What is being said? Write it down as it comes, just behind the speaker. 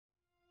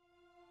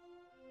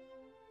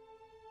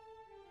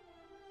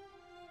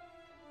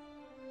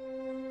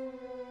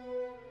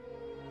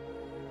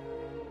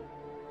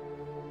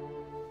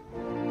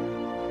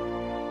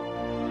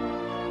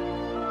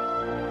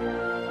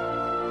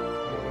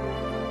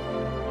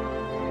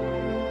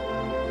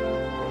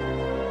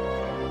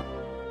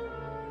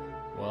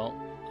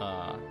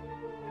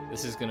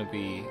This is gonna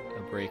be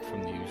a break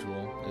from the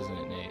usual, isn't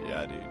it, Nate?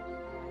 Yeah,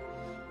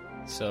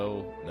 dude.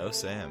 So No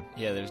Sam.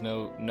 yeah, there's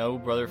no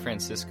brother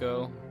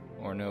Francisco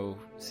or no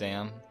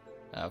Sam.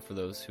 For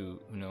those who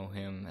know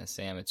him as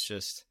Sam, it's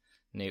just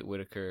Nate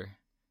Whitaker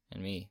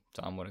and me,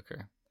 Tom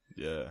Whitaker.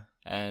 Yeah.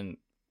 And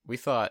we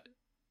thought,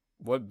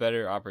 what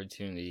better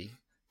opportunity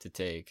to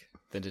take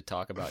than to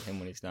talk about him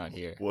when he's not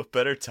here? What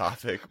better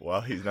topic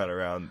while he's not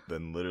around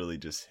than literally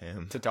just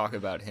him? To talk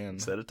about him.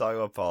 Instead of talking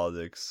about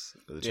politics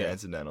or the Yeah.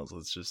 transcendentals,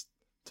 let's just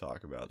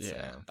talk about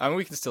Sam. I mean,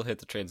 we can still hit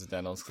the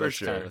transcendentals. For That's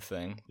sure. kind of a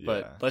thing. Yeah.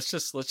 But let's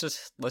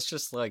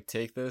just like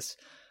take this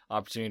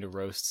opportunity to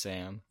roast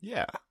Sam.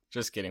 Yeah.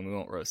 Just kidding. We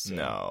won't roast Sam.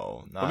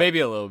 No. But Not, maybe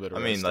a little bit of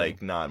I mean, roasting.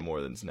 like, not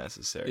more than's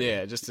necessary.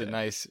 Yeah, just a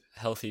nice,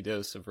 healthy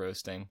dose of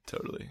roasting.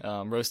 Totally.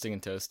 Roasting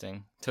and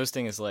toasting.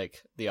 Toasting is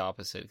like the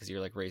opposite because you're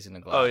like raising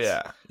a glass. Oh,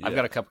 yeah. I've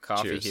got a cup of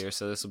coffee Cheers. here,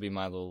 so this will be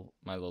my little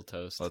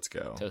toast. Let's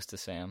go. Toast to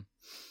Sam.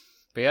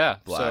 But yeah,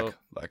 so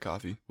Black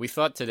coffee. we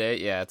thought today.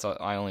 Yeah,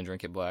 I only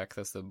drink it black.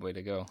 That's the way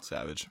to go.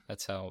 Savage.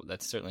 That's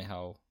certainly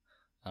how.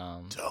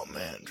 Tell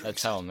man.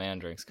 That's how a man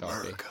drinks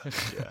coffee. America.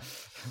 Yeah.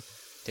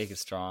 Take it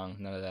strong.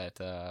 None of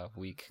that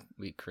weak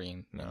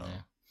cream in No.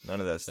 there. None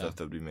of that So- stuff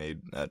that would be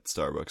made at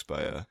Starbucks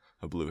by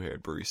a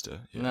blue-haired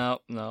barista. Yeah.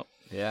 No.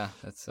 Yeah,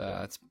 that's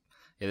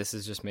this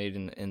is just made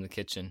in the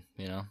kitchen,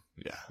 you know.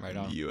 Yeah. Right in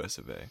on. the U.S.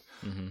 of A.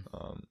 hmm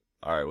All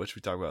right. What should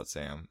we talk about,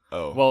 Sam?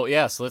 Oh. Well,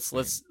 yeah. So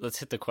let's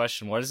hit the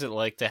question. What is it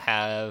like to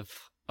have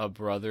a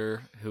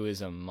brother who is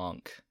a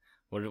monk?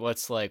 What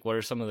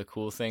are some of the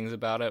cool things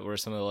about it? What are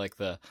some of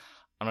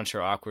I'm not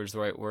sure awkward is the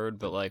right word,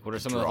 but like what are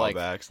some of the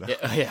drawbacks? No.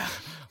 yeah.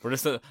 What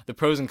are the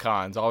pros and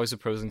cons? Always the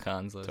pros and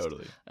cons list.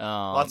 Totally.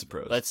 Lots of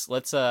pros.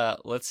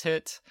 Let's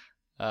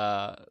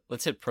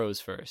hit pros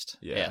first.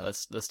 Yeah.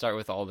 Let's start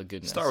with all the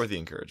goodness. Start with the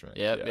encouragement.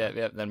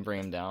 Yep. Then bring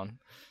him down.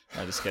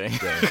 I'm just kidding.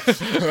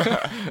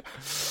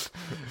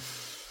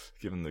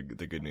 Give him the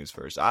good news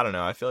first. I don't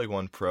know. I feel like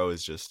one pro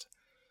is just,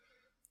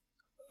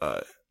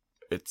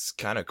 it's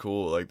kind of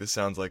cool. Like, this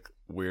sounds like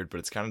weird, but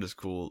it's kind of just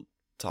cool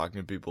talking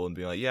to people and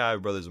being like, yeah, my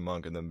brother's a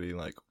monk, and then being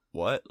like,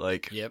 what?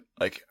 Like, Yep.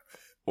 like,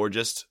 or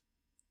just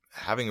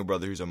having a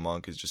brother who's a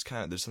monk is just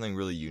kind of, there's something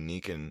really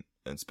unique and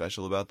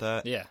special about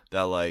that. Yeah.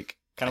 That like,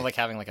 Kind of like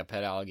having like a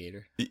pet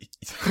alligator.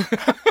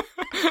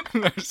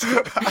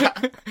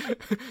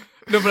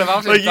 No, but I've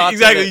often like, thought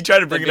exactly. that You try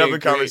to bring it that'd up be in a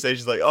great-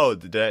 conversations like, oh,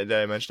 did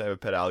I mention I have a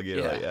pet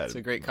alligator? Yeah, Like, it's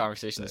a great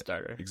conversation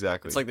starter.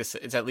 Exactly. It's like this.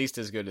 It's at least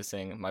as good as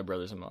saying my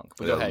brother's a monk.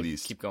 But At go ahead,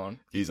 least. keep going.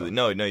 Easily.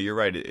 No, you're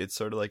right. It's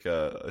sort of like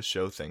a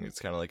show thing. It's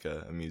kind of like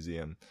a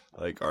museum,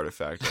 like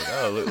artifact. Like,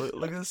 oh,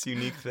 look at this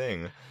unique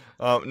thing.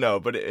 No,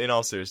 but in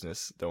all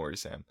seriousness, don't worry,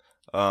 Sam.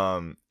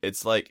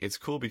 It's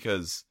cool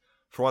because,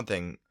 for one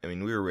thing, I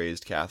mean, we were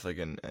raised Catholic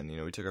and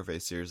we took our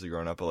faith seriously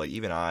growing up. But like,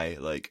 even I,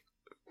 like,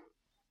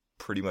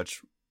 pretty much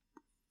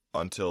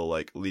until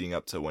like leading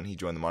up to when he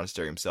joined the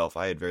monastery himself,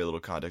 I had very little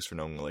context for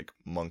knowing what like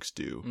monks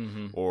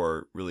do,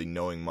 or really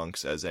knowing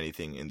monks as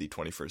anything in the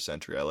 21st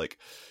century.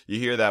 You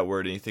hear that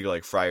word and you think of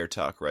like Friar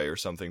Tuck, right, or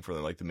something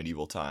from like the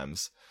medieval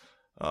times.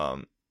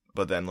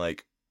 But then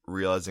like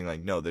realizing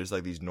like, no, there's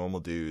like these normal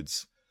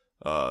dudes,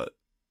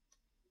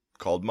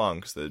 called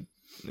monks that,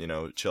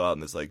 chill out in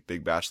this like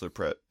big bachelor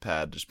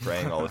pad, just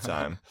praying all the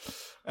time.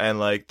 And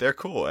like, they're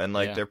cool and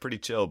like, they're pretty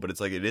chill, but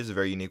it's like, it is a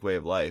very unique way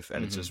of life.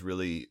 And it's just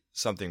really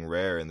something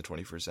rare in the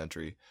 21st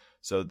century.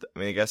 So,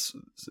 I guess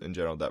in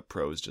general, that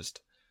pro is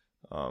just,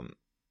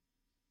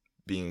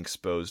 being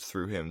exposed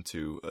through him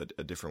to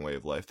a different way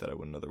of life that I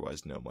wouldn't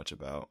otherwise know much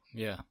about.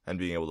 Yeah. And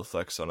being able to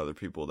flex on other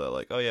people that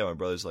like, oh yeah, my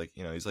brother's like,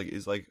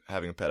 he's like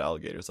having a pet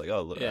alligator. It's like,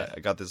 oh, look, I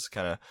got this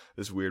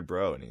this weird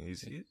bro and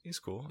he's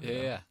cool.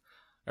 Yeah.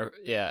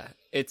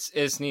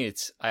 It's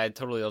neat. I'll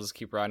just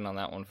keep riding on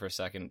that one for a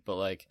second, but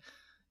like,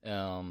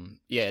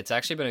 it's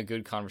actually been a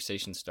good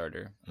conversation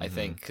starter, I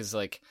think, because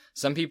like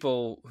some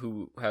people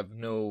who have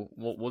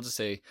we'll just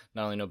say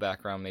not only no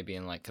background maybe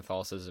in like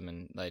Catholicism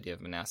and the idea of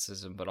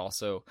monasticism, but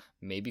also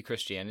maybe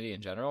Christianity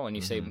in general, and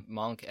you say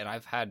monk, and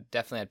I've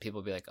definitely had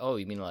people be like, oh,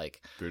 you mean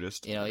like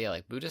Buddhist?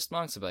 Like Buddhist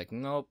monks? I'd be like,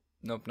 nope,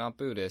 not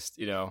Buddhist,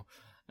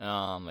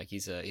 like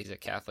he's a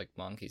Catholic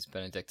monk, he's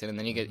Benedictine, and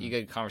then you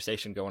get a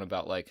conversation going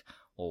about like,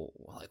 well,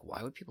 like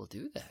why would people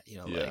do that,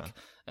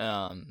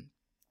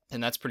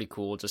 and that's pretty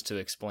cool just to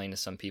explain to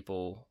some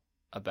people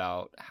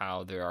about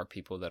how there are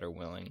people that are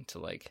willing to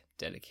like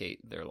dedicate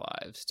their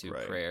lives to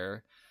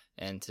prayer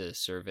and to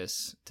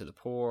service to the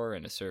poor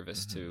and to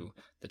service to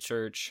the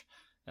church,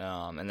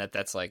 and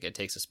that's like, it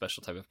takes a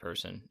special type of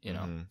person,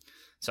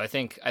 So I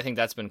think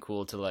that's been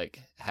cool to like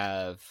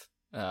have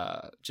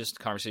just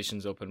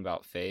conversations open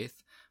about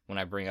faith when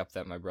I bring up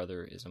that my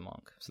brother is a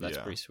monk. So that's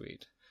pretty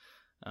sweet.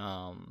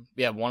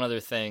 One other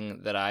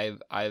thing that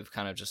I've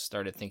kind of just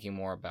started thinking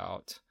more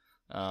about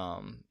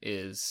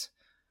is,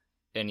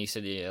 and you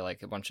said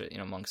like a bunch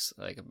of monks,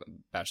 like a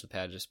bachelor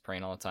pad, just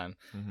praying all the time,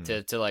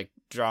 to like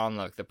draw on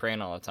like the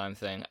praying all the time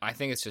thing. I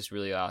think it's just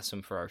really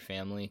awesome for our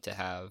family to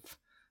have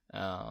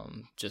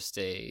just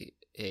a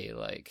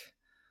like,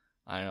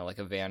 I don't know, like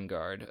a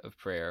vanguard of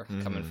prayer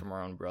coming from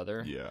our own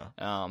brother. Yeah.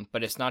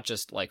 But it's not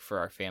just like for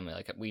our family.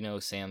 Like we know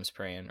Sam's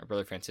praying, or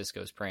Brother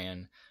Francisco's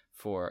praying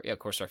for, of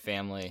course, our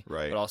family,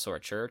 right, but also our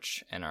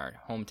church and our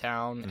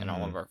hometown and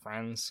all of our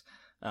friends.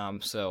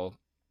 So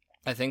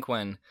I think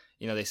when,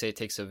 they say it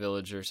takes a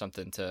village or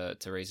something to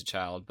raise a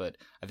child, but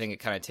I think it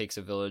kind of takes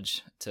a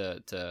village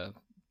to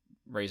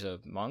raise a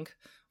monk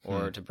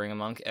or to bring a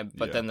monk.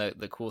 But then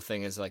the cool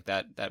thing is like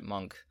that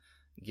monk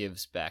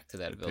gives back to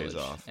that village, pays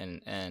off.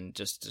 And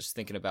just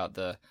thinking about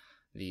the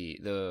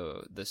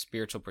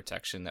spiritual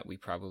protection that we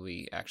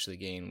probably actually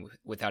gain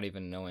without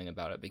even knowing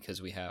about it,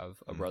 because we have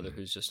a brother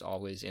who's just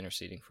always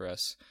interceding for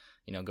us,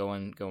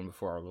 going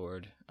before our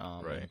Lord,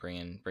 and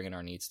bringing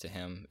our needs to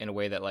him in a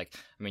way that, like,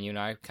 I mean, you and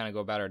I kind of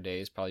go about our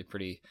days probably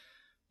pretty,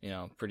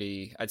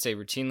 I'd say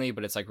routinely,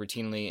 but it's like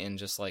routinely in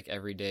just like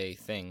everyday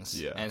things.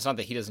 Yeah. And it's not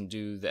that he doesn't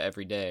do the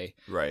everyday,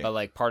 right, but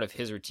like part of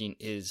his routine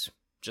is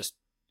just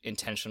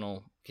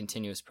intentional,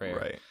 continuous prayer.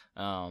 Right.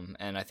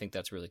 And I think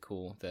that's really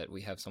cool that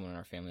we have someone in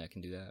our family that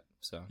can do that.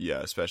 So yeah,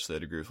 especially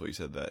I'd agree with what you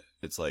said, that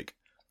it's like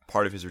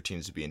part of his routine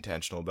is to be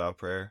intentional about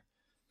prayer,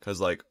 because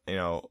like,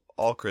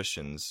 all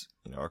Christians,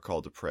 are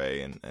called to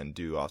pray and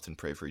do often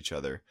pray for each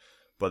other,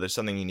 but there's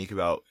something unique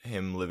about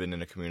him living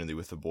in a community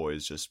with the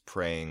boys, just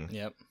praying.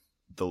 Yep.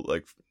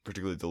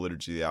 Particularly the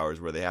liturgy of the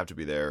hours, where they have to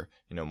be there,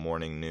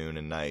 morning, noon,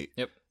 and night.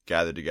 Yep.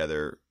 Gathered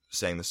together,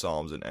 saying the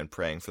Psalms and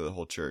praying for the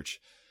whole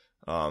church.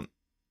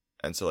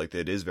 And so like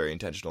it is very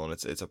intentional, and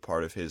it's a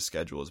part of his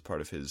schedule, it's a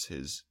part of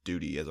his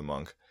duty as a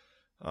monk.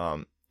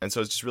 And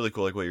so it's just really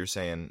cool, like what you're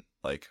saying,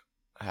 like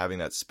having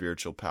that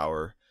spiritual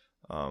power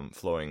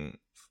flowing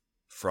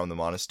from the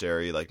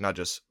monastery, like not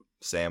just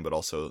Sam, but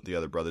also the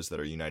other brothers that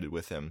are united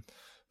with him,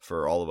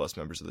 for all of us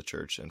members of the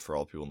church and for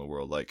all people in the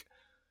world. Like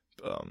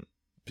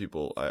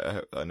people,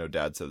 I know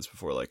Dad said this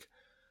before, like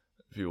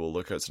people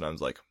look at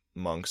sometimes like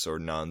monks or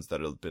nuns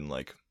that have been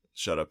like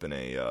shut up in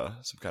a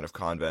some kind of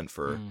convent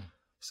for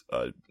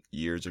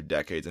years or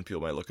decades, and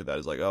people might look at that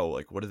as like, oh,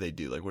 like what do they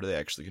do? Like what do they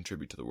actually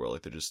contribute to the world?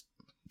 Like they're just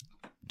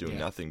doing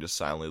nothing, just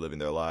silently living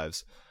their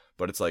lives.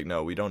 But it's like,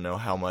 no, we don't know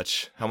how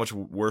much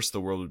worse the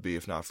world would be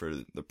if not for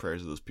the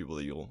prayers of those people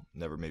that you'll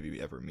never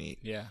maybe ever meet.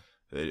 Yeah.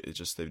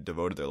 They've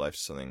devoted their life to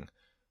something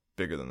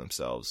bigger than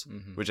themselves,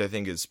 which I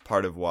think is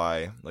part of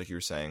why, like you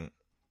were saying,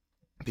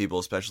 people,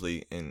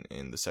 especially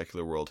in the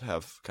secular world,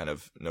 have kind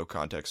of no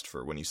context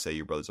for when you say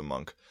your brother's a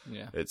monk.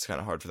 Yeah. It's kind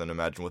of hard for them to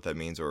imagine what that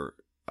means, or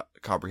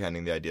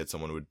comprehending the idea that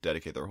someone would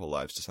dedicate their whole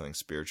lives to something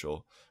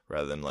spiritual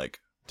rather than like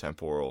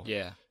temporal.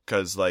 Yeah.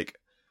 Because like,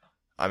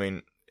 I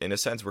mean, in a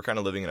sense, we're kind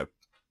of living in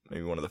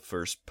maybe one of the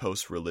first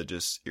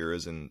post-religious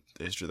eras in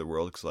the history of the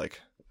world. Because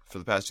like for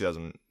the past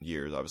 2,000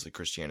 years, obviously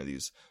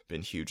Christianity's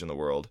been huge in the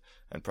world,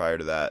 and prior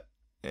to that,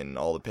 in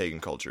all the pagan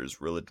cultures,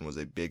 religion was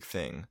a big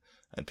thing.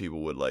 And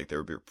people would there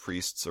would be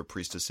priests or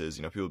priestesses,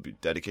 people would be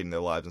dedicating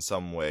their lives in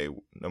some way,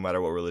 no matter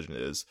what religion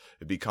it is.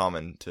 It'd be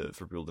common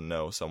for people to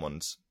know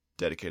someone's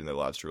dedicating their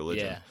lives to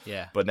religion.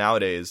 Yeah. But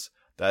nowadays,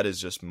 that is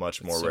just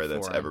much more rare than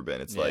it's foreign. ever been.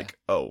 It's like,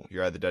 oh,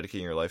 you're either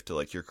dedicating your life to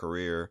like your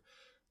career,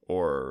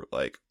 or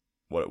like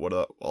what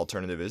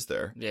alternative is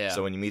there? Yeah.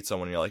 So when you meet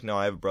someone, you're like, no,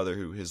 I have a brother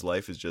who his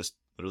life is just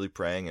literally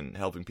praying and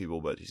helping people,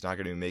 but he's not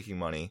going to be making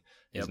money.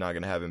 He's not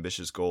going to have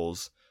ambitious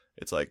goals.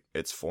 It's like,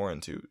 it's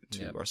foreign to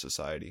our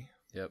society.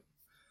 Yep.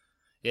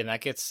 Yeah, and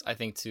that gets, I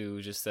think,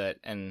 to just that,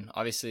 and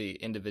obviously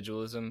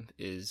individualism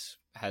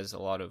has a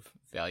lot of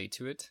value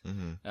to it,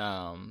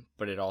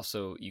 but it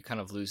also, you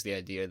kind of lose the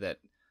idea that,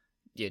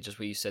 just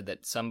what you said,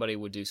 that somebody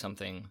would do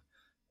something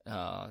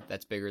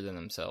that's bigger than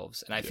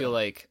themselves. And I feel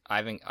like I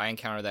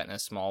encounter that in a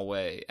small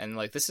way, and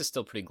like this is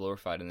still pretty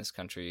glorified in this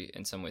country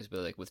in some ways,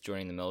 but like with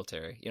joining the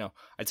military,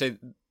 I'd say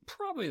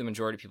probably the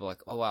majority of people are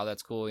like, oh wow,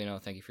 that's cool,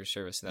 thank you for your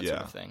service and that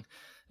sort of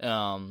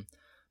thing.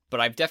 But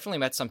I've definitely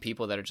met some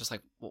people that are just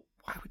like, well,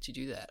 why would you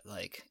do that?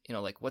 Like,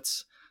 like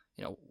what's,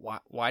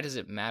 why does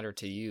it matter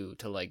to you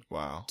to like,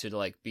 to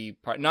like be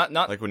part, not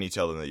like when you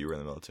tell them that you were in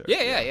the military.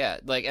 Yeah.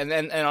 Like,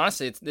 and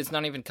honestly, it's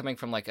not even coming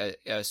from like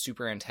a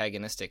super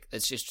antagonistic.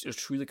 It's just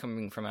truly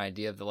coming from an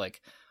idea of the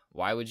like,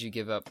 why would you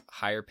give up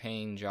higher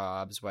paying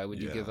jobs? Why would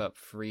you give up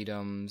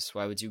freedoms?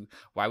 Why would you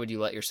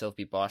let yourself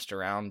be bossed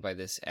around by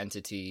this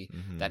entity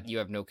that you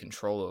have no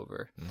control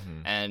over?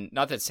 And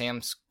not that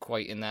Sam's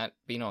quite in that,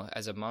 but,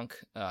 as a monk,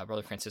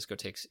 Brother Francisco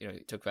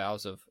took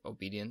vows of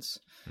obedience,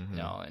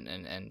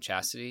 and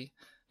chastity.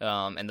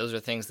 And those are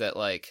things that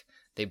like,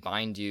 they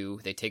bind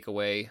you, they take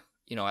away,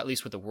 at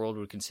least what the world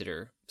would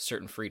consider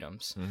certain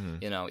freedoms,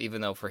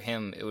 even though for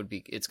him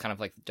it's kind of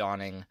like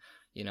donning,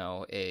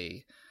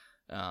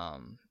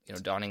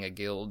 donning a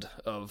guild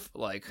of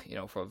like,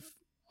 from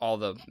all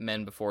the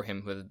men before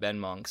him who have been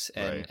monks,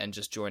 and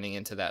just joining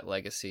into that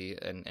legacy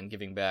and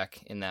giving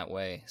back in that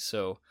way.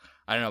 So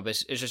I don't know,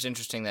 but it's just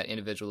interesting that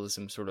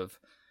individualism sort of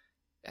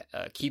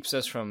keeps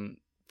us from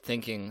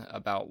thinking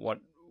about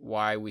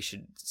why we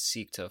should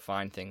seek to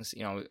find things.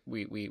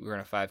 We were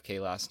in a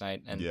 5K last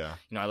night, and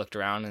I looked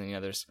around,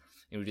 and there's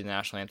we do the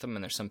national anthem,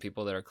 and there's some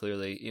people that are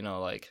clearly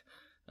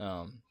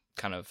kind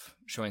kind of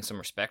showing some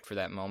respect for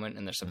that moment,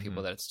 and there's some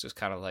people that it's just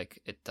kind of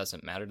like it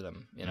doesn't matter to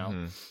them, you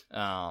know.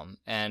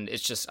 And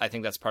it's just, I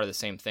think that's part of the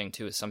same thing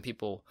too. Is some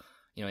people,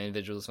 you know,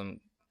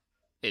 individualism,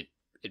 it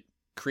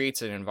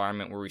creates an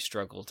environment where we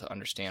struggle to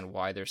understand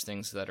why there's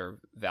things that are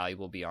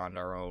valuable beyond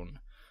our own.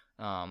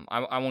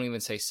 I won't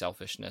even say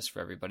selfishness for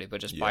everybody,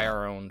 but just by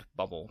our own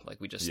bubble. Like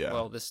we just,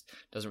 well, this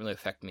doesn't really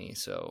affect me,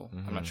 so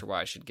I'm not sure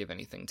why I should give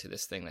anything to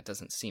this thing that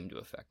doesn't seem to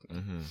affect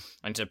me.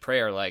 And to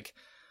prayer, like,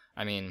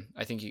 I mean,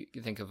 I think you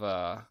think of,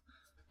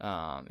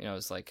 you know,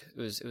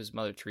 it was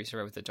Mother Teresa,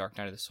 right, with the Dark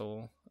Night of the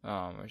Soul.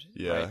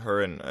 Right?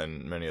 Her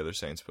and many other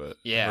saints, but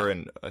her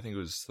and I think it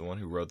was the one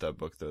who wrote that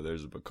book, though.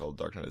 There's a book called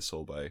Dark Night of the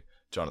Soul by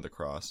John of the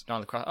Cross. John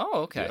of the Cross.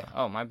 Oh, okay. Yeah.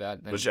 Oh, my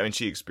bad. But I mean,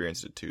 she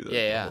experienced it too.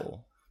 The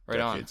whole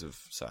decades of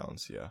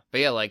silence.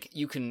 But yeah, like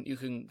you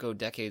can go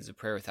decades of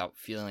prayer without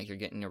feeling like you're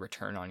getting a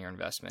return on your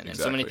investment. And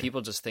so many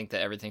people just think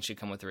that everything should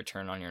come with a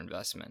return on your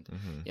investment.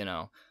 You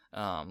know,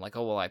 like,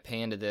 oh well, I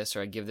pay into this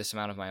or I give this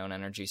amount of my own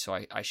energy, so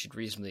I should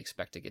reasonably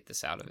expect to get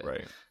this out of it.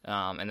 Right.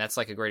 And that's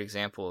like a great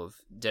example of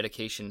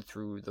dedication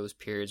through those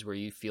periods where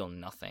you feel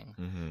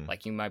nothing.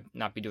 Like you might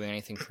not be doing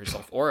anything for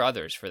yourself or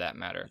others for that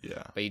matter.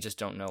 Yeah. But you just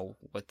don't know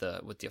what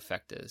the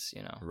effect is.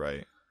 You know.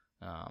 Right.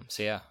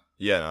 So yeah.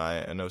 Yeah, no,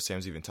 I know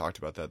Sam's even talked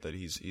about that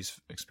he's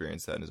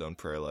experienced that in his own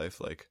prayer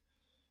life. Like,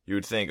 you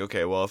would think,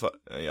 okay, well, if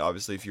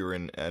obviously if you were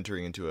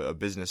entering into a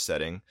business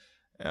setting,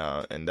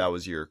 and that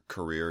was your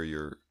career,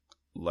 your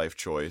life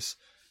choice,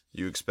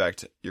 you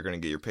expect you're going to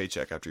get your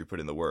paycheck after you put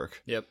in the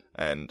work. Yep.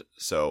 And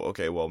so,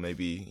 okay, well,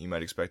 maybe you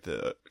might expect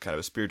a kind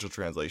of a spiritual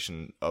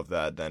translation of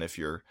that then if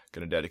you're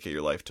going to dedicate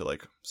your life to,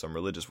 like, some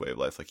religious way of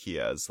life like he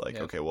has. Like,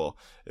 okay, well,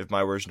 if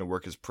my version of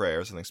work is prayer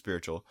or something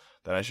spiritual,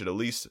 then I should at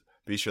least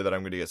be sure that I'm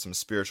going to get some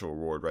spiritual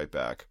reward right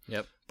back.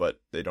 Yep. But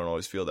they don't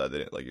always feel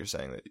that. Like you're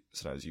saying, that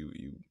sometimes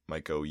you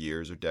might go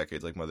years or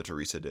decades like Mother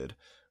Teresa did,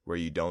 where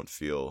you don't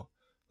feel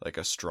like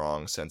a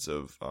strong sense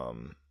of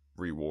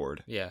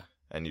reward. Yeah.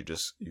 And you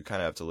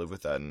kind of have to live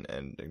with that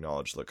and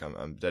acknowledge, look,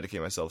 I'm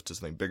dedicating myself to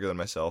something bigger than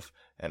myself,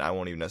 and I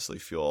won't even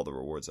necessarily feel all the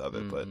rewards of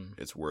it, but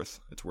it's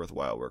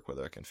worthwhile work,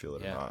 whether I can feel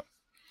it or not.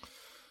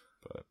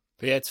 But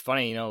yeah, it's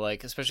funny, you know,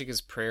 like, especially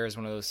because prayer is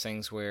one of those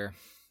things where,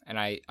 and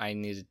I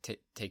need to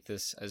take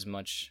this as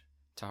much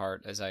to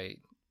heart as I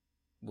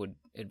would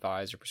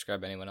advise or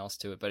prescribe anyone else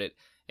to it, but it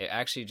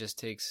actually just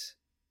takes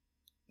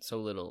so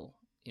little,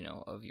 you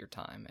know, of your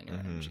time and your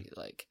energy.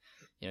 Like,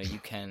 you know, you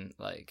can,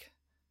 like,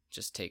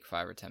 just take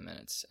 5 or 10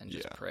 minutes and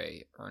just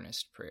pray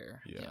earnest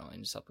prayer, you know,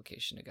 in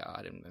supplication to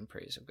God and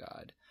praise of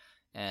God.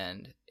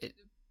 And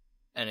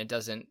it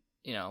doesn't,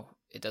 you know,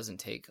 it doesn't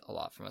take a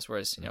lot from us.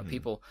 Whereas, you know,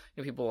 people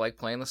like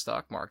playing the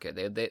stock market.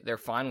 They're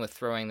fine with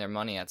throwing their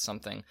money at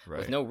something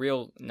with no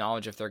real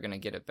knowledge if they're going to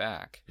get it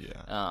back.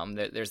 Yeah.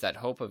 There's that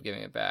hope of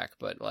giving it back,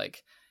 but,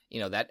 like,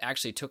 you know, that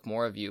actually took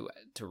more of you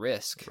to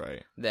risk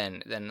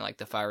than like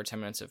the 5 or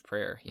 10 minutes of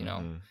prayer, you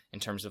know, in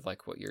terms of,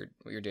 like, what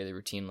your daily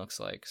routine looks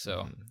like.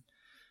 So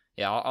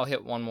yeah, I'll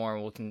hit one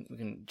more. We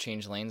can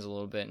change lanes a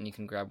little bit, and you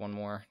can grab one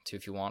more too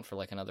if you want for,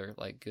 like, another,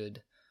 like,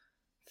 good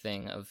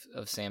thing of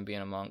Sam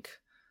being a monk.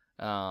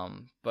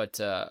 But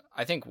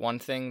I think one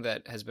thing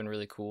that has been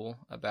really cool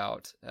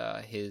about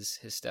his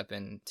step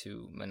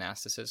into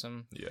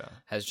monasticism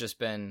has just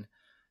been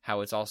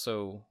how it's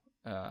also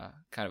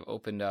kind of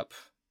opened up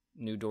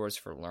new doors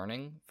for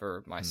learning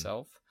for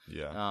myself.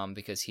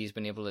 Because he's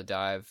been able to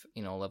dive,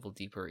 you know, a level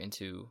deeper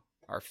into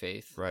our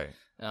faith.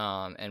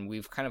 And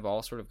we've kind of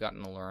all sort of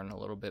gotten to learn a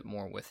little bit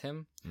more with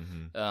him.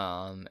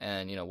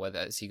 And, you know, whether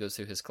as he goes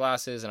through his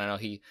classes, and I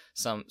know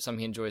some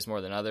he enjoys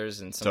more than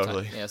others, and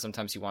sometimes, you know,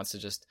 sometimes he wants to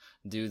just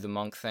do the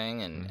monk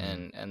thing,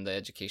 and the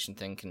education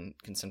thing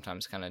can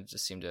sometimes kind of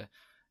just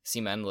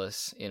seem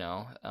endless, you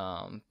know.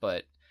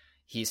 But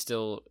he's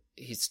still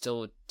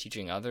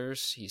teaching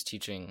others. He's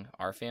teaching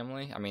our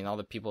family. I mean, all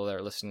the people that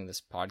are listening to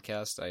this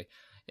podcast,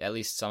 at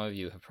least some of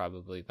you have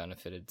probably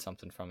benefited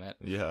something from it.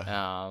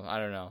 I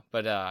don't know,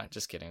 but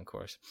just kidding, of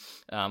course.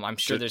 I'm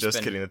sure there's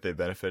just kidding that they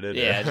benefited.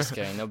 Yeah, just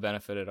kidding. No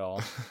benefit at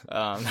all.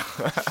 Dang.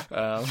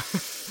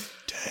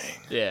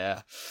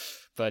 Yeah,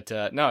 but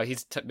no,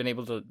 he's been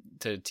able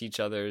to teach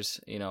others,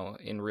 you know,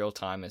 in real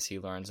time as he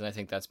learns, and I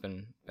think that's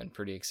been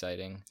pretty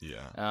exciting.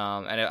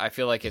 And I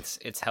feel like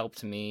it's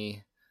helped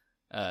me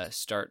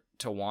start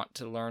to want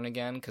to learn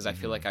again, because I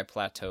feel like I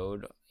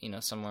plateaued, you know,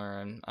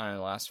 somewhere in, I don't know,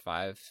 the last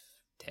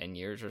 5-10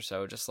 years or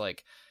so. Just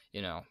like,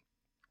 you know,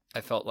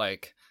 I felt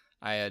like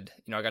I had,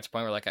 you know, I got to the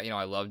point where, like, you know,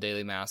 I love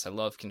daily mass, I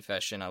love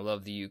confession, I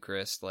love the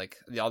Eucharist, like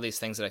all these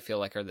things that I feel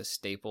like are the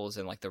staples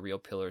and, like, the real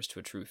pillars to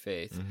a true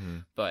faith.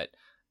 But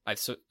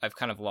I've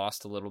kind of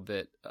lost a little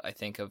bit, I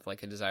think, of,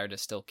 like, a desire to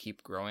still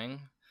keep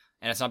growing.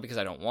 And it's not because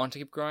I don't want to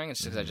keep growing. It's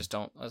just because I just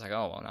don't. I was like,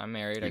 oh, well, I'm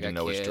married. I got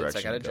kids.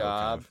 I got a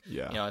job. Kind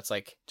of, you know, it's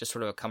like just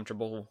sort of a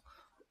comfortable,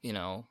 you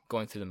know,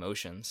 going through the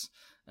motions.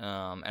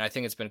 And I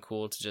think it's been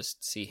cool to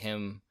just see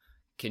him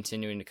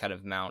continuing to kind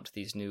of mount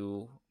these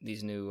new,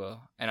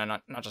 and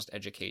not just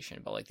education,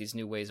 but, like, these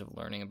new ways of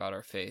learning about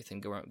our faith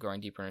and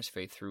growing deeper in his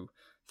faith through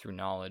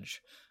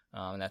knowledge.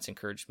 And that's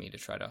encouraged me to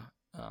try to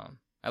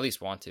at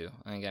least want to.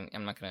 And again,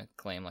 I'm not going to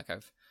claim like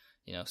I've,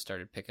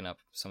 started picking up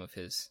some of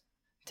his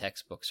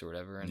textbooks or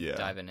whatever and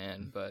diving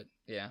in, but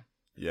yeah.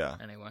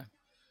 Anyway.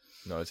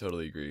 No, I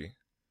totally agree.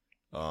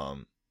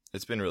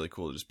 It's been really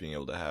cool just being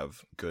able to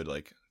have good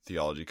like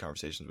theology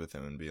conversations with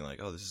him and being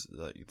like, oh, this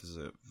is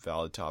a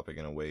valid topic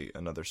in a way,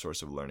 another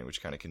source of learning,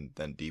 which kind of can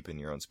then deepen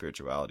your own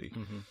spirituality.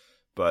 Mm-hmm.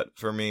 But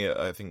for me,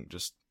 I think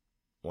just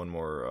one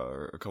more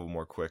or a couple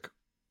more quick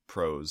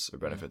pros or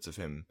benefits of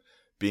him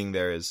being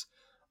there is,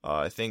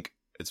 I think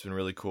it's been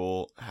really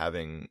cool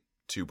having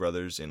two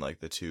brothers in like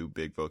the two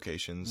big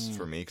vocations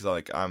for me,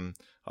 because I'm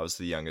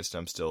obviously the youngest.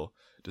 I'm still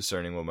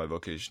discerning what my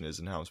vocation is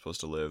and how I'm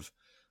supposed to live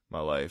my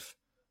life.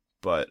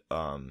 But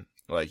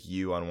like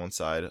you on one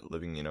side,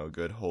 living a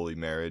good holy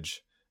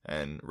marriage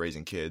and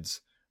raising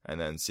kids, and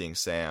then seeing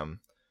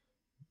Sam,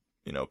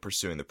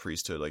 pursuing the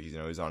priesthood, like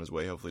he's on his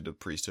way hopefully to the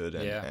priesthood,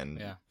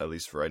 and at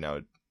least for right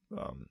now,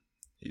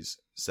 he's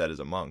set as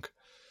a monk,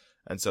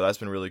 and so that's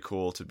been really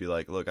cool to be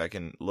like, look, I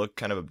can look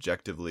kind of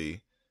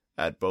objectively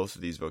at both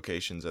of these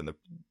vocations and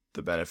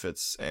the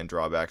benefits and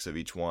drawbacks of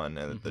each one,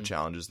 and the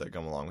challenges that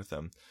come along with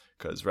them.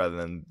 Because rather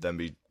than them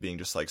being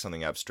just like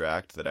something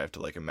abstract that I have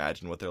to like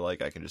imagine what they're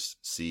like, I can just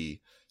see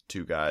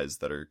two guys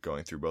that are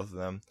going through both of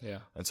them. Yeah.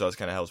 And so it's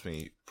kind of helps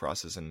me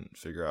process and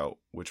figure out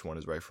which one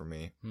is right for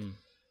me.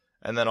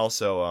 And then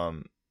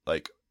also,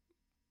 like,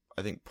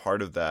 I think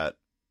part of that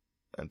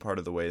and part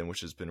of the way in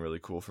which has been really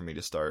cool for me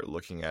to start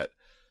looking at,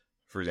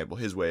 for example,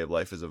 his way of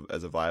life as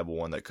a viable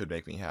one that could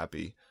make me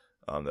happy,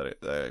 that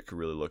I could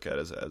really look at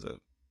as a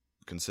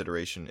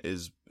consideration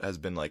has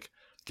been like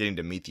getting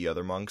to meet the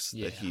other monks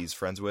that he's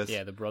friends with.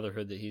 Yeah, the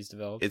brotherhood that he's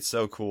developed. It's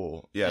so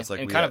cool. Yeah, it's like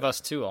and kind of us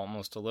too,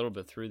 almost a little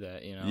bit through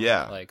that.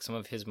 Yeah, like some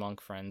of his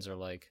monk friends are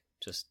like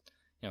just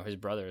his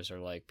brothers are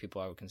like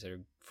people I would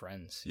consider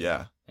friends.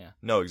 Yeah.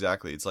 No,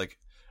 exactly. It's like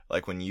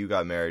when you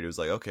got married, it was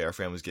like, okay, our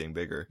family's getting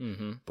bigger.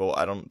 But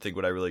I don't think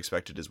what I really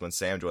expected is when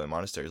Sam joined the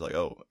monastery, it's like,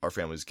 oh, our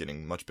family's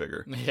getting much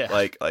bigger. Yeah.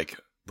 Like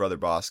Brother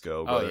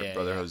Bosco,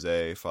 Brother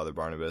Jose, Father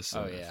Barnabas,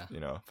 and,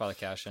 Father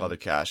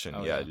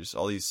Cashin. Just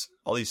all these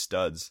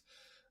studs.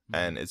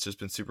 And it's just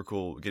been super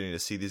cool getting to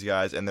see these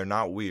guys, and they're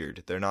not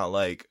weird. They're not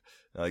like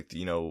what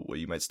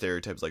you might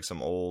stereotype as like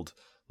some old,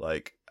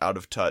 like out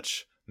of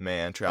touch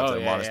man trapped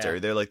in a monastery.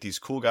 They're like these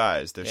cool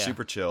guys. They're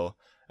super chill,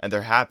 and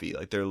they're happy.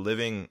 Like they're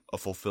living a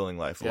fulfilling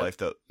life, a life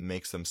that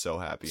makes them so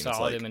happy.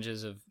 Solid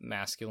images of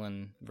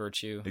masculine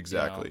virtue.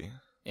 Exactly.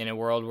 In a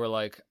world where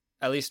like,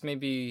 at least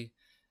maybe,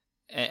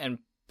 and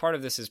part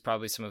of this is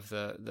probably some of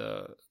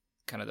the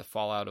kind of the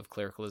fallout of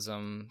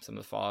clericalism, some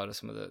of the fallout of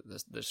some of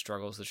the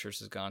struggles the church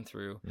has gone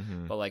through.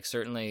 But like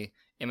certainly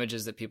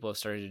images that people have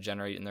started to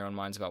generate in their own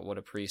minds about what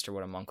a priest or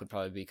what a monk would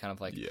probably be, kind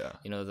of like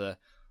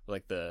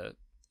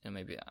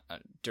maybe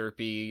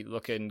derpy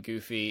looking,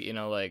 goofy,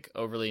 like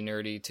overly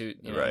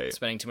nerdy,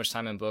 spending too much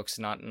time in books,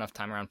 not enough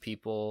time around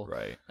people,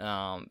 right?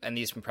 And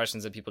these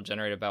impressions that people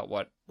generate about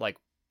what like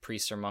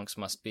priests or monks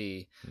must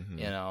be,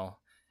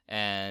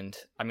 And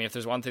I mean, if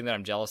there's one thing that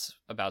I'm jealous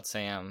about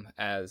Sam,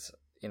 as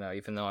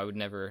even though I would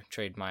never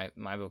trade my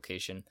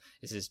vocation,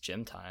 is his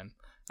gym time.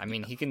 I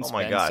mean, he can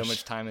spend so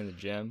much time in the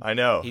gym. I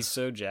know. He's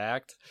so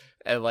jacked.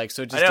 And like,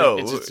 so just, I know.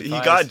 He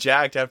got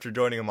jacked after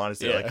joining a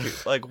monastery. Yeah.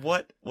 Like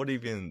what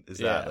even is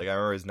that? Like, I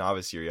remember his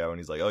novice year, when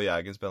he's like, oh yeah,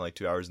 I can spend like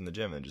 2 hours in the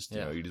gym and just,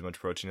 eat as much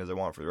protein as I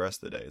want for the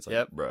rest of the day. It's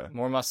like, bruh.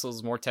 More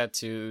muscles, more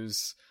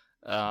tattoos.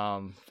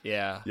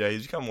 Yeah,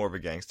 he's become more of a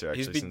gangster,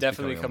 actually. He's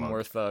definitely become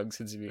more thug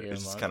since he became a monk.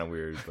 It's kind of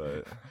weird,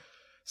 but...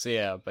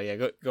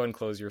 go and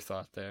close your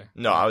thought there.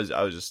 No, I was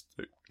just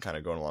kind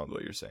of going along with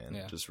what you're saying.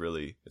 Yeah. Just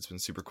really, it's been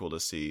super cool to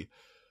see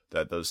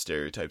that those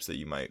stereotypes that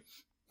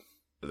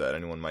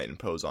anyone might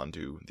impose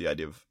onto the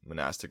idea of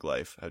monastic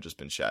life have just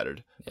been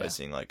shattered by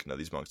seeing like, no,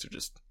 these monks are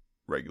just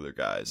regular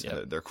guys.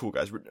 Yep. They're cool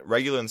guys.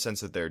 Regular in the sense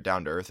that they're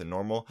down to earth and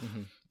normal,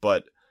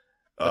 but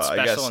special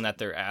I guess in that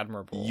they're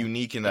admirable.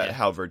 Unique in that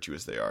how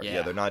virtuous they are.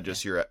 Yeah, they're not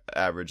just your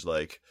average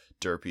like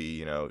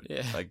derpy,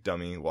 like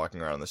dummy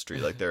walking around the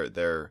street. Like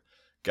they're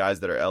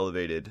guys that are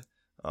elevated,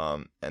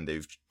 and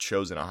they've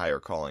chosen a higher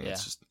calling. Yeah.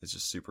 It's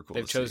just super cool.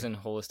 They've chosen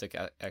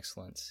holistic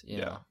excellence,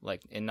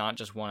 like in not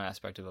just one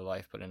aspect of their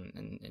life, but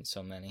in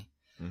so many.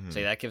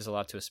 So that gives a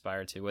lot to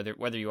aspire to.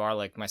 Whether you are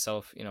like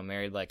myself,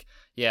 married, like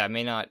I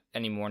may not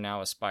anymore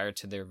now aspire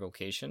to their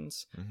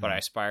vocations, but I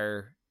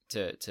aspire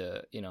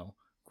to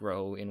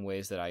grow in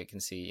ways that I can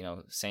see,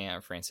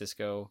 Saint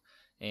Francisco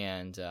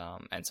and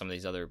some of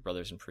these other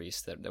brothers and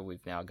priests that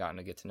we've now gotten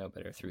to get to know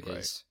better through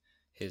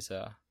his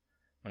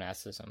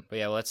monasticism. But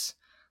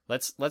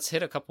let's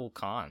hit a couple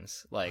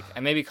cons, like,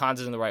 and maybe cons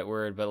isn't the right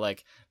word, but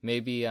like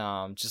maybe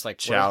just like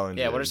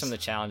challenges. What are some of the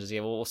challenges?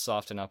 We'll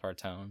soften up our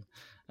tone.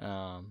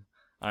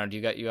 I don't know. Do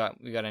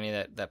you got any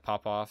that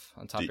pop off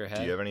on top of your head?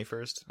 Do you have any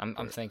first? I'm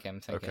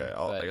thinking. Okay,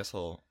 I guess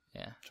I'll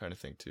trying to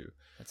think too.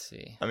 Let's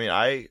see. I mean,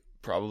 I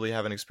probably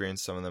haven't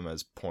experienced some of them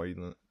as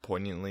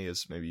poignantly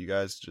as maybe you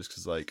guys, just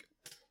because like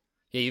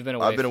you've been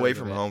away. I've been away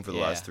from home for the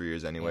last 3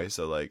 years anyway,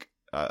 so like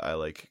I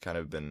like kind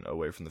of been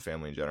away from the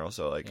family in general.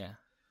 So like,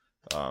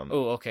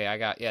 okay. I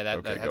got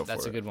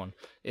that's a good one.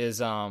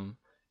 Is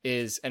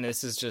is, and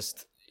this is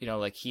just, you know,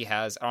 like he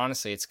has,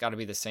 honestly, it's got to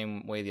be the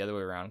same way the other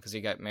way around, because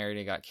he got married,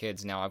 he got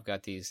kids. Now I've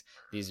got these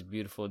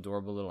beautiful,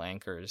 adorable little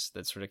anchors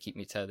that sort of keep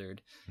me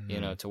tethered,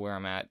 you know, to where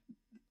I'm at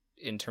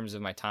in terms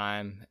of my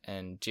time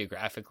and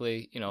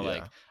geographically, you know,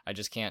 like I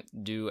just can't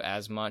do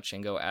as much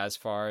and go as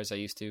far as I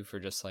used to for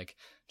just like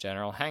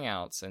general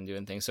hangouts and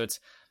doing things. So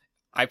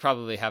I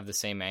probably have the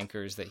same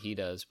anchors that he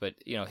does, but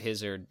you know,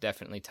 his are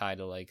definitely tied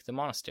to like the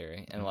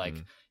monastery and like,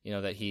 you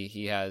know, that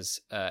he has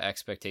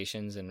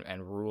expectations and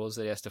rules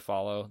that he has to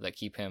follow that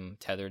keep him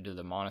tethered to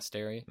the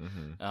monastery.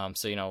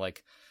 So, you know,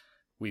 like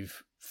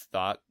we've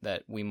thought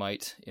that we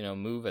might, you know,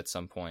 move at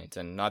some point,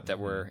 and not that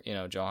we're, you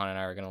know, Johan and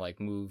I are going to like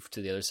move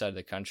to the other side of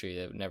the country.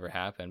 That would never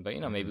happen, but you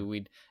know, maybe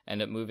we'd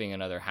end up moving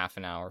another half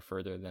an hour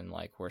further than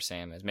like where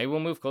Sam is. Maybe we'll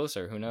move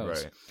closer, who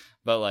knows? Right.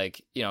 But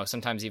like, you know,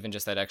 sometimes even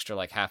just that extra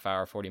like half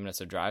hour, 40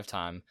 minutes of drive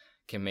time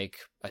can make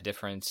a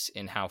difference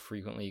in how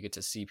frequently you get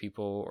to see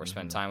people or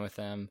spend time with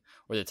them,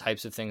 or the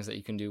types of things that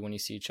you can do when you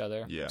see each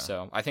other. Yeah.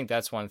 So I think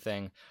that's one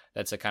thing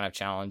that's a kind of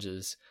challenge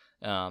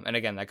and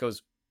again,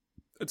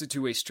 it's a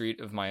two-way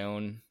street of my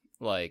own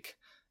like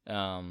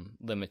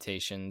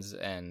limitations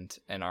and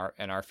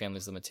our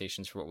family's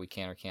limitations for what we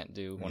can or can't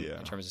do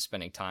in terms of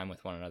spending time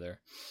with one another.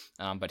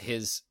 But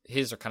his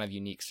are kind of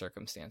unique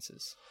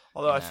circumstances.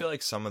 Although I feel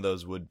like some of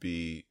those would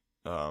be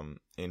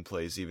in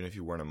place even if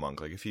you weren't a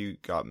monk. Like if you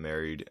got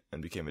married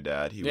and became a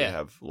dad, he would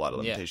have a lot of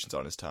limitations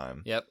on his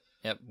time. Yep.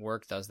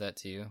 Work does that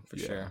to you for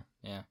sure.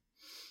 Yeah.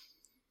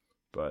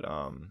 But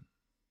I'm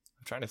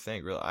trying to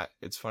think. Really,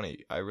 it's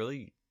funny. I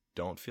really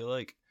don't feel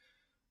like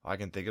I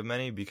can think of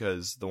many,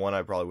 because the one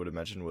I probably would have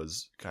mentioned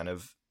was kind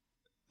of,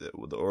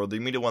 or the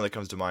immediate one that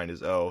comes to mind is,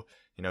 you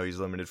know,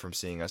 he's limited from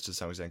seeing us to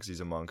some extent because he's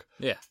a monk.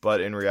 Yeah.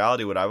 But in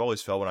reality, what I've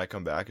always felt when I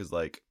come back is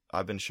like,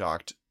 I've been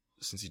shocked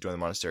since he joined the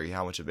monastery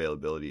how much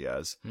availability he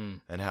has,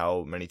 and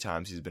how many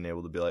times he's been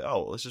able to be like,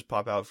 oh, let's just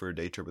pop out for a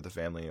day trip with the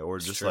family, or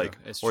it's just true. Like,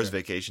 it's or his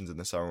vacations in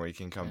the summer where he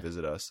can come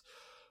visit us.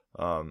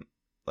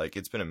 Like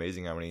it's been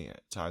amazing how many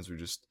times we've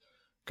just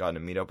gotten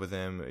to meet up with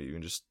him,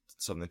 even just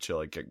something chill,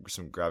 like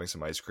grabbing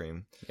some ice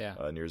cream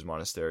near his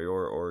monastery,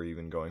 or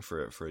even going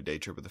for a day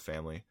trip with the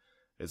family.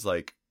 It's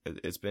like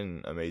it's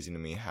been amazing to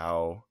me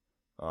how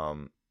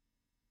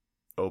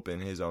open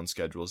his own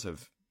schedules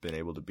have been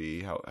able to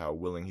be, how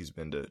willing he's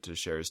been to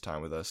share his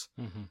time with us,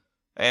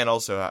 and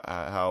also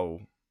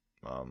how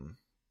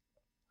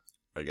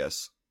I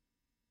guess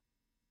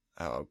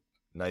how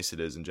nice it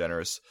is and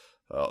generous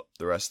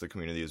the rest of the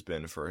community has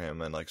been for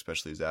him, and like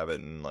especially his abbot,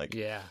 and like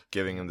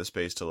giving him the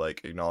space to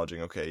like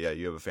acknowledging, okay, yeah,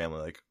 you have a family,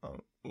 like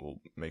we'll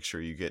make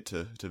sure you get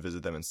to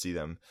visit them and see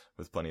them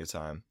with plenty of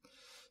time.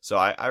 So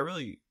I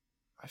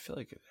feel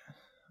like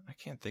I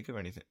can't think of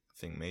anything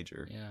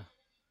major.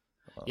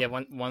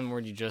 One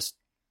word you just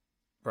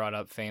brought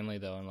up, family,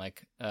 though, and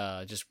like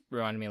just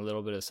reminded me a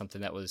little bit of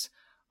something that was,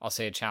 I'll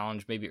say, a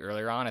challenge maybe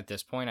earlier on. At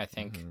this point, I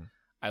think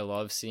I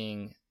love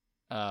seeing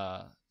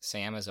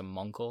Sam as a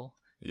munkle.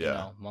 You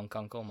know,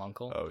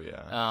 munkle. Oh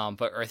yeah.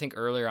 But I think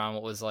earlier on,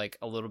 what was like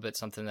a little bit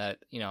something that,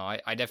 you know,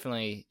 I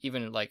definitely,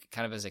 even like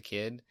kind of as a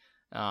kid,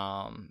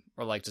 or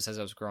like just as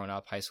I was growing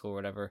up, high school or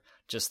whatever,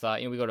 just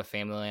thought, you know, we go to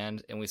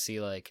Familyland and we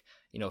see like,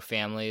 you know,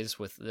 families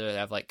they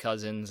have like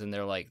cousins, and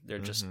they're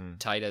just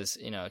tight as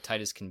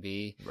can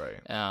be. Right.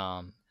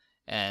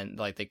 And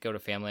like they go to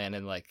Familyland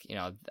and like, you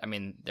know, I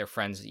mean, they're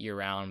friends year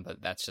round,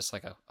 but that's just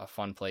like a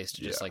fun place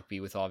to just like be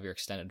with all of your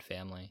extended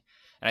family.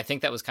 And I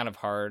think that was kind of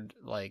hard,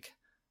 like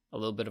a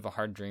little bit of a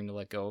hard dream to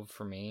let go of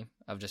for me,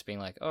 of just being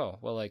like, oh,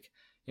 well, like,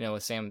 you know,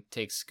 if Sam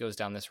goes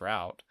down this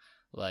route,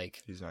 like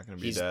he's not going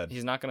to be dad.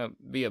 He's not going to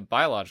be a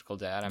biological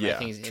dad. I mean, I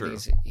think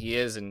he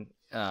is, and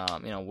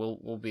you know,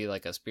 we'll be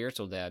like a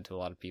spiritual dad to a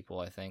lot of people,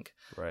 I think.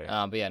 Right.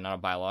 But yeah, not a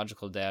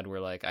biological dad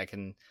where like I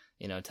can,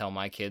 you know, tell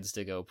my kids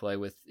to go play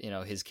with, you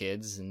know, his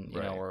kids, and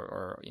you know,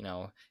 or you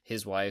know,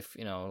 his wife,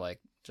 you know, like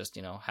just,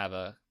 you know, have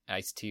a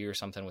iced tea or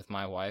something with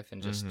my wife,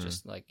 and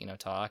just like, you know,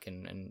 talk,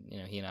 and you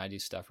know, he and I do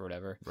stuff or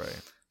whatever.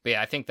 Right. But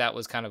yeah, I think that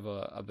was kind of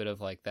a bit of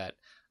like that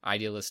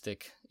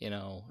idealistic, you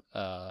know,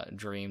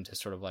 dream to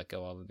sort of let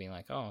go of, and being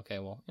like, oh, okay,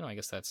 well, you know, I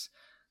guess that's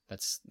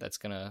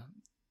gonna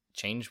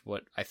change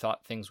what I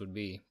thought things would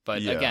be. But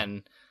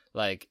again,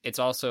 like that's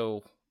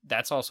also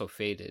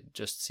faded,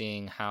 just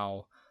seeing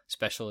how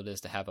special it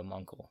is to have a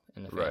munkle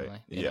in the family.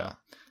 Right. You know?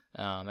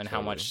 And totally.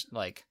 How much,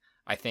 like,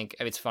 I think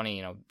it's funny,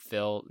 you know,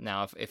 Phil,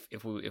 now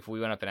if we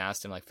went up and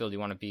asked him, like, Phil, do you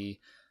want to be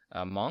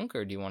a monk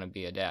or do you want to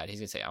be a dad? He's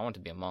gonna say, I want to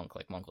be a monk,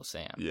 like Uncle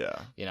Sam. Yeah.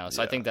 You know,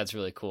 so I think that's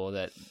really cool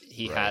that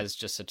he has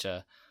just such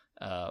a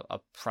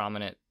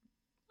prominent,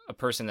 a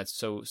person that's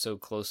so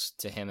close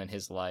to him in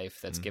his life,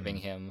 that's giving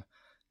him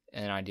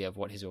an idea of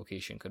what his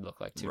vocation could look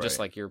like too. Right. Just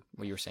like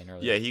what you were saying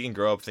earlier. Yeah, he can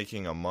grow up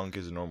thinking a monk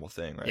is a normal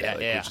thing, right?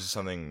 Yeah, Which is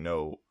something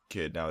no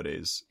kid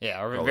nowadays.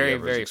 Yeah, or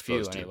very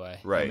few anyway.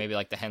 Right. You know, maybe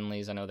like the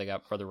Henleys, I know they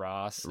got Brother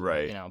Ross.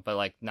 Right. You know, but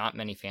like not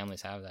many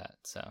families have that,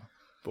 so.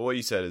 But what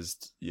you said is,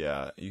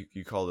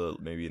 you called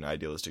it maybe an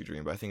idealistic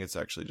dream, but I think it's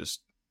actually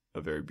just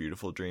a very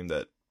beautiful dream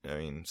that I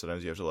mean,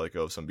 sometimes you have to let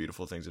go of some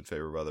beautiful things in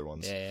favor of other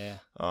ones. Yeah.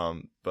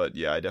 But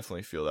yeah, I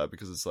definitely feel that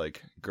because it's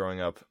like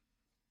growing up.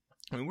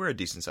 I mean, we're a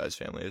decent sized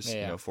family. It's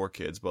 4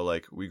 kids, but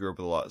like we grew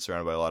up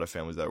surrounded by a lot of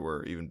families that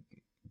were even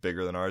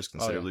bigger than ours,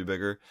 considerably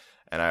bigger.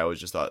 And I always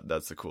just thought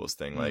that's the coolest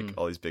thing, like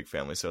all these big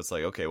families. So it's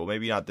like, okay, well,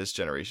 maybe not this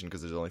generation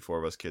because there's only 4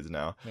 of us kids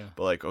now. Yeah.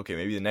 But like, okay,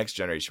 maybe the next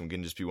generation we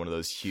can just be one of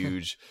those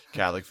huge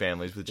Catholic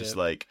families with just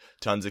like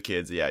tons of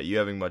kids. Yeah, you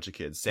having a bunch of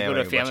kids. Sam you go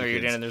to a having family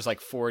reunion and there's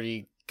like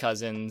 40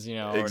 cousins,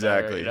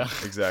 Exactly,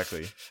 whatever,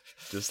 exactly.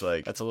 Just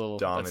like that's a little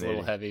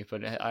heavy,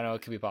 but I know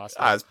it could be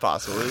possible. It's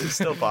possible. It's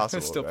still possible.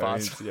 It's still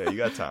possible. I mean, you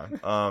got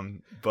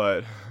time.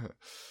 But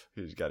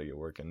you just got to get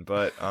working.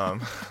 But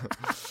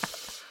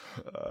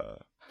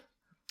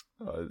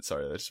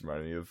sorry, that just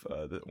reminded me of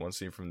the one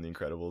scene from The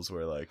Incredibles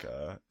where like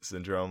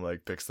Syndrome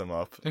like picks them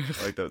up,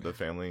 like the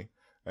family,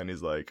 and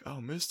he's like,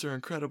 "Oh, Mr.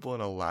 Incredible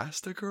and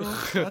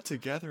Elastigirl got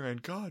together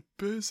and got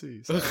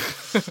busy."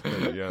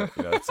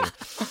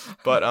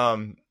 But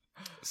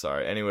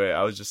sorry. Anyway,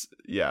 I was just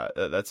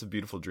that's a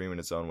beautiful dream in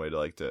its own way to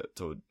like to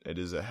it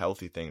is a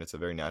healthy thing. It's a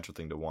very natural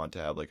thing to want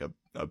to have like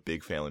a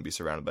big family and be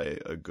surrounded by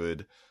a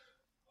good,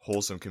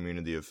 wholesome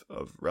community of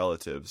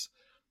relatives.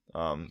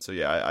 So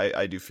yeah,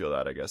 I do feel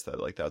that, I guess, that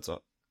like that's a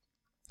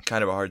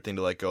kind of a hard thing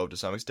to let go of to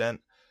some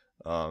extent.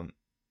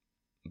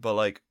 But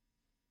like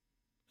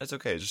it's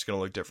okay. It's just gonna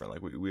look different.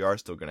 Like we are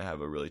still gonna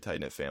have a really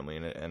tight knit family,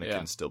 and it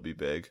can still be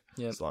big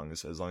as long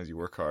as you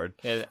work hard.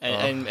 Yeah,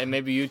 and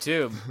maybe you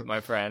too, my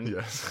friend.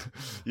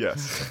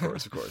 yes,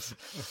 of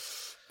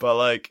course. But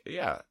like,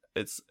 yeah,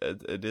 it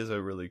is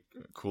a really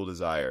cool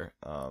desire.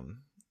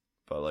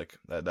 But like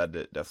that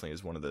definitely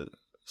is one of the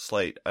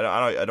slight. I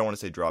don't want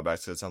to say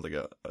drawbacks because it sounds like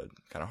a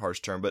kind of harsh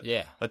term, but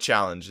a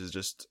challenge is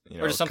just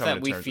or just something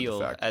that we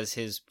feel as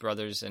his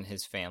brothers and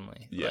his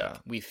family. Yeah, like,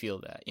 we feel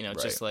that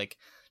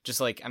just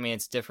like I mean,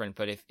 it's different.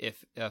 But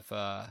if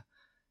for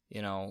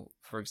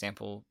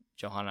example,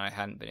 Johanna and I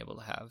hadn't been able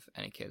to have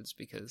any kids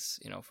because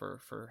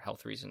for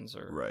health reasons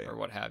or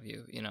what have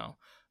you,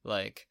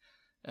 like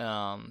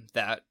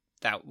that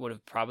would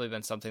have probably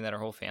been something that our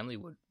whole family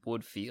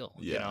would feel.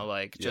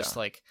 Like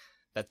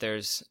that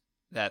there's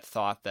that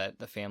thought that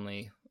the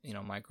family,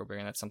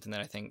 microbearing, that's something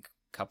that I think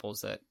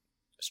couples that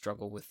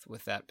struggle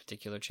with that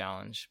particular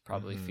challenge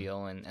probably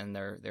feel, and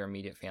their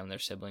immediate family, their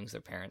siblings, their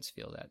parents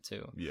feel that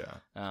too. Yeah.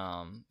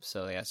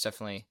 So yeah, it's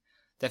definitely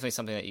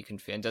something that you can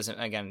feel. It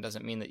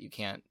doesn't mean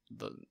that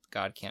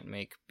God can't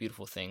make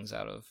beautiful things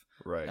out of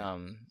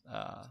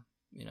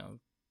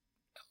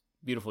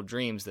beautiful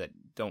dreams that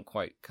don't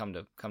quite come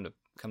to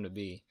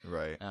be.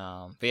 Right.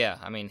 But yeah,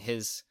 I mean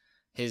his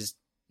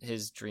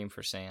dream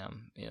for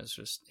Sam, it's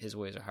just his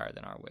ways are higher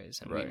than our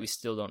ways, and we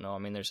still don't know. I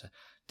mean, there's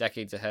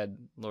decades ahead,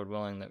 Lord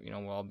willing, that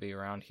we'll all be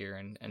around here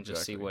and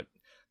just see what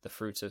the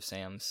fruits of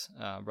Sam's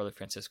brother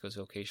Francisco's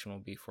vocation will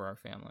be for our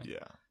family.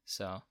 Yeah.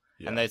 So,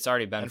 and it's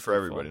already been and for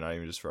everybody, not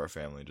even just for our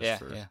family,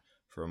 just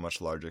for a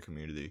much larger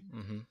community.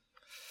 Mm-hmm.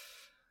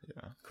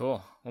 Yeah.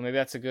 Cool. Well, maybe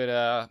that's a good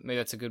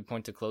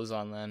point to close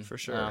on then. For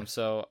sure.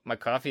 So my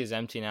coffee is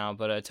empty now,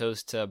 but a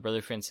toast to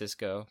Brother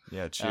Francisco.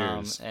 Yeah.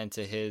 Cheers. And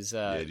to his.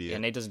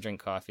 And Nate doesn't drink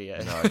coffee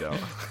yet. No, I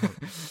don't.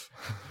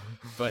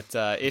 But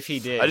if he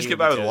did, I just get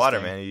by with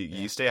water, man.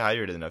 You stay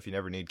hydrated enough, you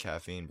never need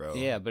caffeine, bro.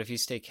 Yeah, but if you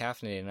stay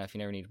caffeinated enough, you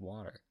never need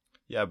water.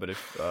 Yeah, but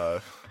if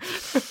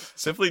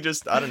simply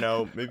just, I don't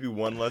know, maybe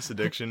one less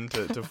addiction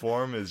to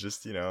form is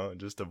just,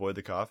 just avoid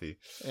the coffee.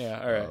 Yeah,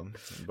 all right.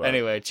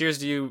 Anyway, cheers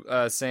to you,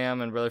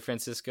 Sam and Brother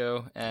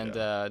Francisco, and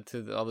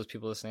to all those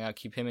people listening out.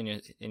 Keep him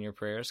in your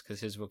prayers because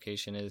his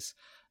vocation is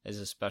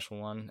a special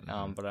one.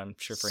 But I'm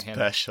sure for him,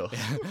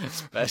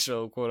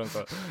 special, quote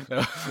unquote.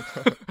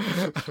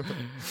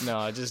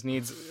 No, it just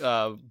needs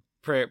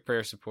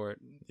prayer support.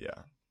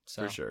 Yeah,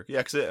 so. For sure. Yeah,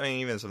 because I mean,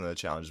 even some of the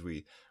challenges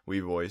we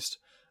voiced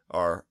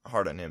are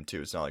hard on him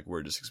too. It's not like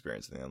we're just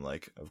experiencing them.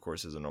 Like, of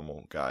course, as a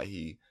normal guy,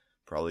 he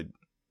probably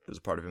there's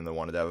a part of him that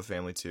wanted to have a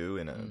family too,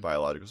 in a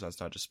biological sense,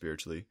 not just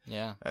spiritually.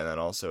 Yeah. And then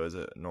also as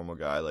a normal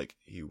guy, like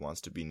he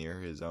wants to be near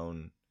his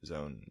own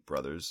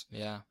brothers.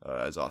 Yeah.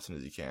 As often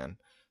as he can.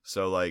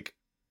 So like,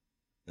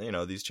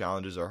 these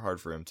challenges are hard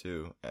for him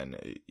too, and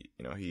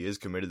he is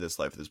committed to this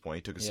life at this point.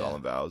 He took his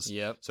solemn vows.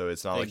 Yep. So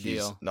it's not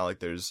like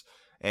there's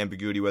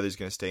ambiguity whether he's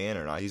going to stay in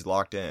or not. He's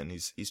locked in.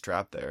 He's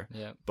trapped there.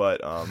 Yeah.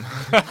 But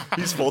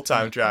he's full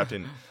time trapped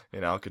in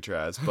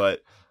Alcatraz.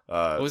 But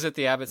what was it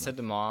the abbot said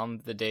to Mom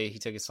the day he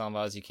took his solemn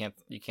vows? You can't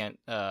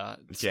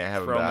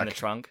have throw him in the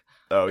trunk.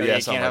 Oh yeah,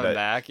 you can't have him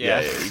back.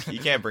 Yeah. You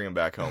can't bring him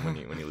back home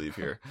when you leave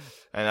here,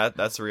 and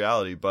that's the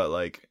reality. But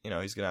like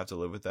he's gonna have to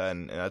live with that,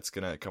 and that's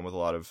gonna come with a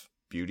lot of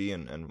beauty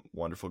and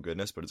wonderful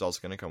goodness. But it's also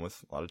gonna come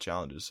with a lot of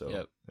challenges.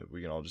 So if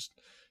we can all just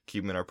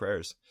keep him in our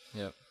prayers.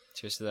 Yep.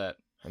 Cheers to that.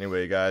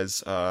 Anyway,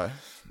 guys, I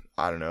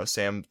don't know.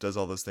 Sam does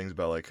all those things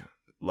about like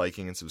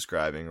liking and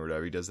subscribing or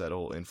whatever. He does that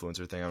whole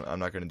influencer thing. I'm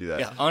not going to do that.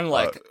 Yeah,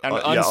 unlike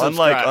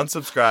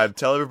unsubscribe.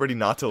 Tell everybody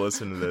not to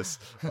listen to this.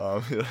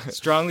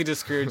 Strongly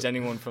discourage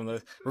anyone from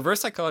the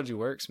reverse psychology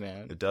works,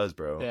 man. It does,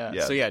 bro.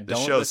 Yeah. So yeah, the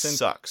don't show listen.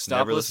 Sucks. Stop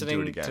Never listening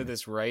listen to it again.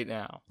 this right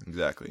now.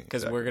 Exactly.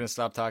 Because we're gonna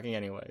stop talking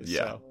anyways.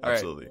 Yeah, so,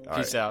 absolutely. All right,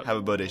 peace out. Have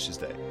a bodacious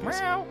day.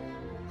 Meow.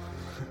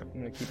 I'm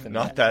gonna keep the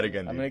Not that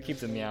again. I'm dude. gonna keep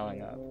the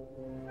meowing up.